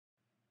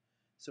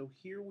So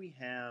here we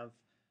have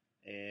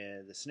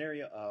the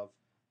scenario of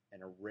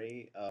an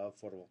array of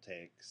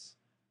photovoltaics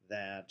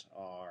that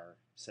are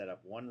set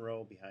up one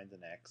row behind the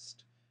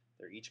next.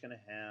 They're each going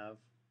to have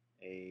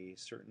a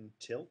certain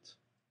tilt.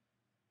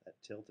 That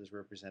tilt is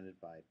represented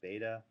by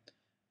beta,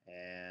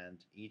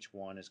 and each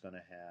one is going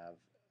to have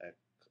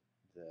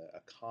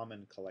a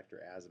common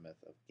collector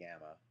azimuth of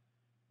gamma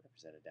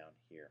represented down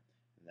here.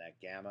 And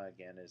that gamma,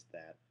 again, is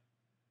that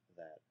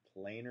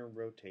planar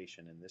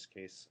rotation. In this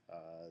case,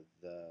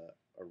 the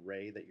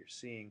array that you're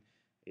seeing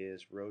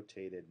is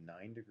rotated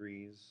 9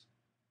 degrees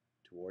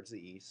towards the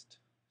east,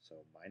 so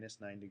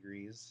minus 9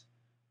 degrees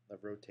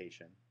of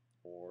rotation,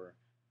 or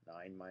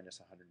 9 minus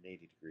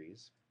 180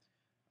 degrees,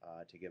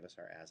 to give us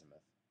our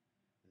azimuth.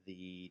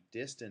 The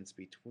distance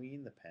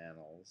between the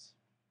panels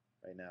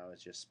right now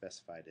is just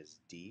specified as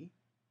d,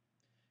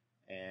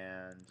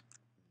 and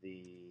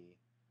the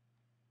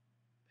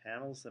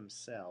panels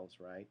themselves,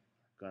 right,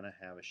 are going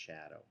to have a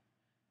shadow.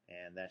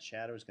 And that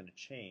shadow is going to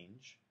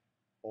change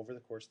over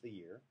the course of the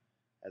year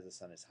as the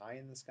sun is high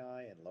in the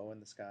sky and low in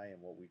the sky.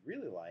 And what we'd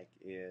really like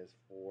is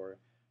for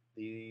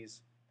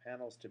these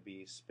panels to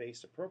be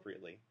spaced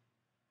appropriately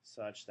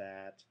such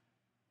that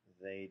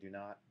they do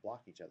not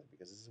block each other,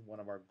 because this is one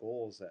of our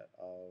goals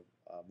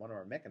one of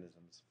our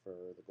mechanisms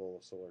for the goal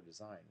of solar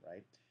design,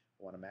 right?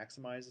 We want to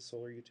maximize the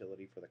solar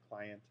utility for the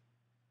client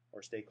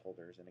or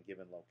stakeholders in a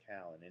given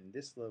locale. And in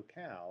this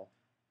locale,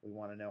 we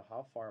want to know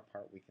how far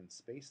apart we can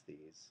space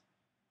these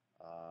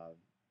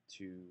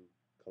to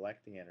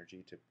collect the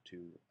energy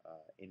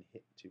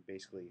to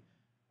basically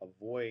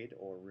avoid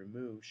or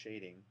remove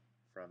shading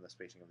from the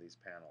spacing of these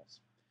panels.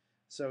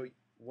 So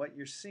what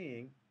you're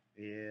seeing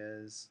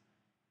is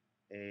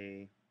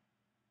a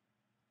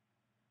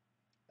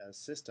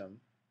system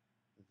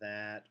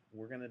that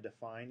we're going to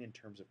define in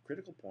terms of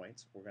critical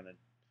points. We're going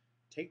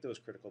to take those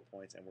critical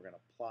points and we're going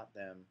to plot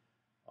them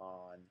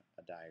on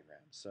a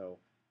diagram. So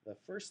the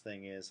first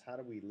thing is, how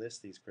do we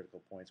list these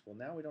critical points? Well,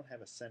 now we don't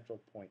have a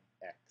central point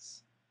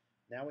X.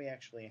 Now we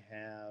actually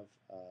have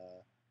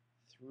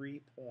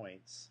 3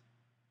 points,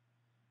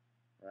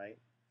 right,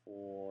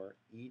 for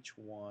each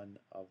one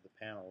of the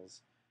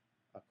panels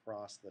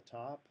across the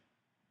top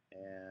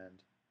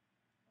and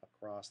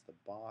across the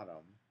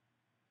bottom.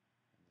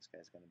 And this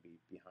guy's going to be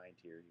behind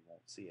here, you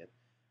won't see it.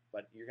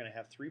 But you're going to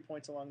have 3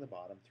 points along the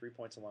bottom, 3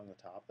 points along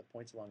the top. The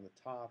points along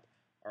the top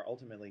are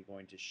ultimately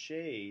going to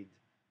shade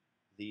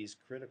these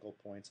critical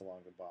points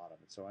along the bottom.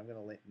 And so I'm going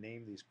to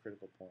name these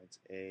critical points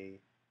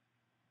A,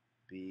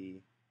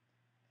 B,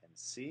 and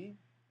C.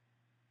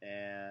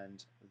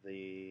 And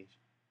the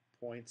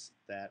points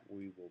that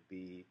we will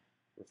be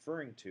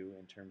referring to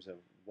in terms of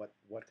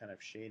what kind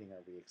of shading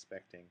are we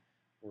expecting,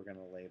 we're going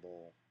to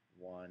label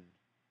 1,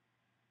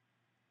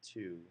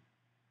 2,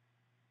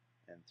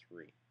 and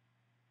 3.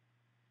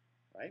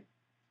 Right?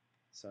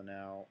 So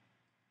now,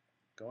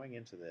 going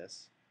into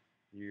this,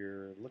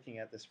 you're looking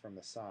at this from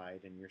the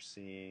side and you're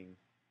seeing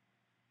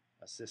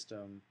a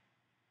system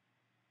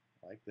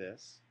like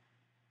this,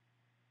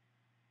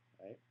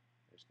 right?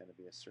 There's going to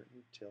be a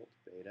certain tilt,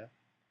 beta.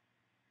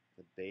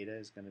 The beta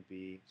is going to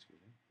be,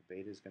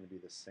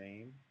 the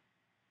same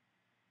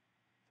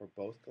for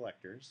both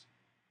collectors,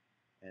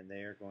 and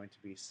they are going to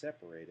be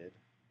separated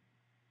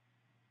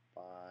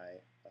by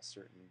a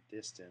certain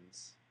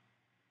distance,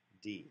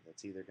 d.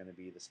 That's either going to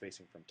be the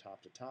spacing from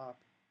top to top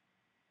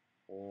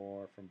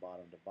or from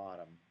bottom to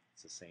bottom.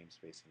 It's the same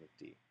spacing of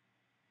d,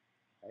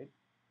 right?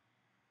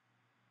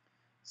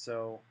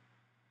 So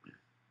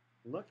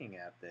looking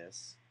at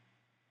this,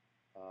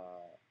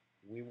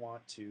 we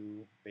want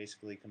to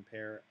basically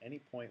compare any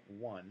point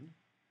 1,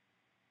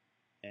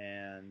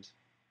 and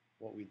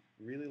what we'd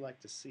really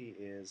like to see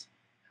is,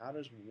 how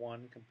does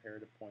 1 compare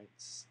to point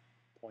C?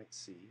 Point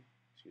C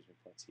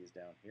is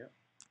down here.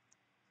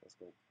 So let's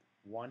go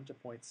 1 to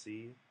point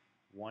C,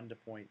 1 to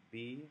point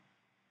B,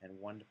 and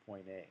 1 to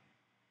point A.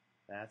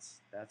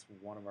 That's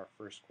one of our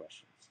first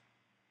questions.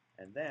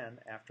 And then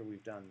after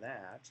we've done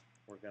that,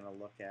 we're going to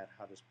look at,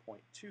 how does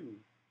point 2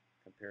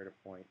 compare to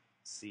point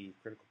C,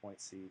 critical point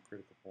C,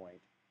 critical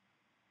point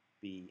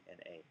B,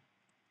 and A.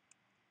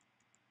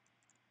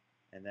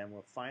 And then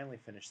we'll finally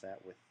finish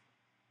that with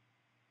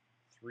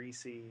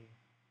 3C,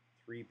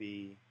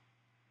 3B,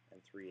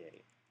 and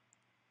 3A.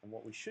 And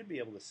what we should be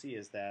able to see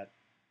is that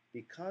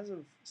because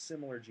of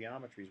similar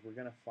geometries, we're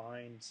going to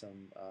find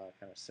some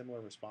kind of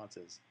similar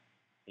responses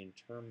in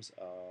terms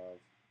of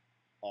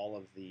all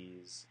of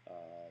these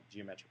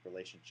geometric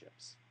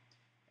relationships.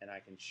 And I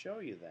can show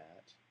you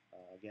that.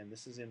 Again,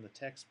 this is in the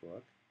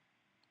textbook,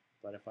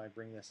 but if I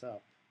bring this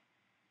up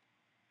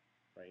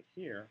right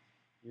here,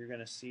 you're going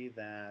to see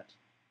that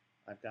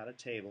I've got a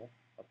table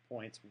of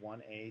points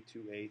 1A,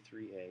 2A,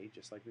 3A,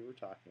 just like we were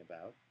talking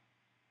about,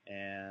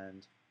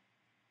 and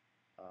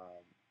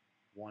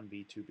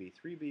 1B, 2B,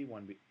 3B,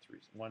 1B,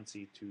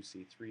 1C,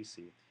 2C,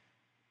 3C.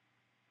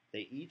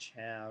 They each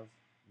have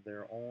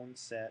their own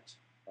set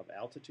of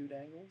altitude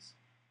angles,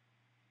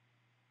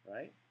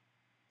 right?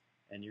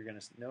 And you're going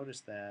to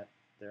notice that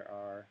there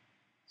are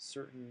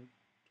certain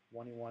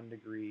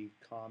 21-degree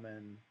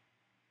common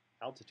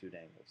altitude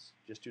angles,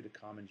 just due to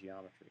common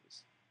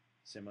geometries.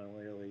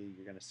 Similarly,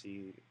 you're going to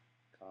see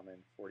common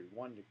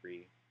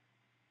 41-degree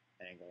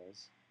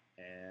angles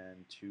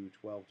and two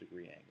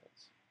 12-degree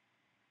angles,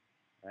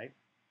 right?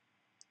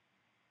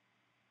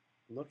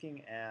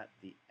 Looking at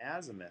the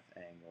azimuth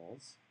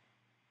angles,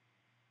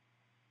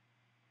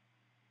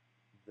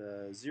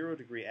 the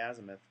 0-degree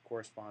azimuth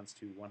corresponds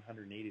to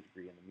 180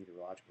 degree in the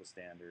meteorological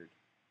standard,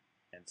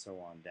 and so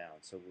on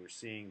down. So we're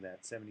seeing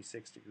that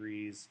 76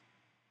 degrees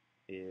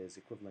is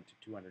equivalent to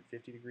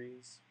 250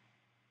 degrees,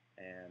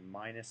 and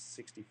minus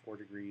 64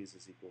 degrees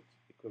is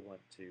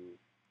equivalent to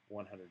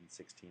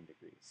 116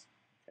 degrees.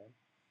 Okay,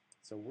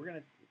 so we're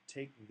going to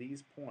take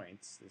these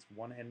points, this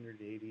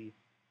 180,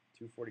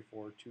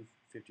 244,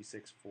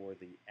 256 for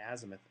the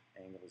azimuth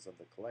angles of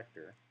the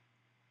collector,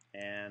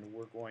 and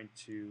we're going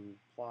to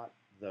plot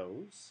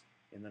those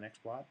in the next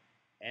plot,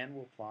 and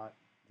we'll plot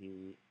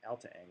the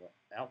alpha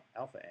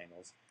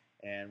angles,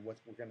 and what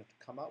we're going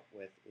to come up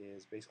with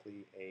is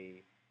basically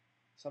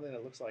something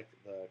that looks like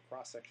the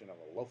cross-section of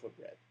a loaf of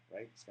bread,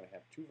 right? It's going to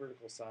have two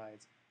vertical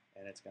sides,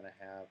 and it's going to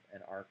have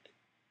an arc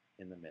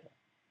in the middle.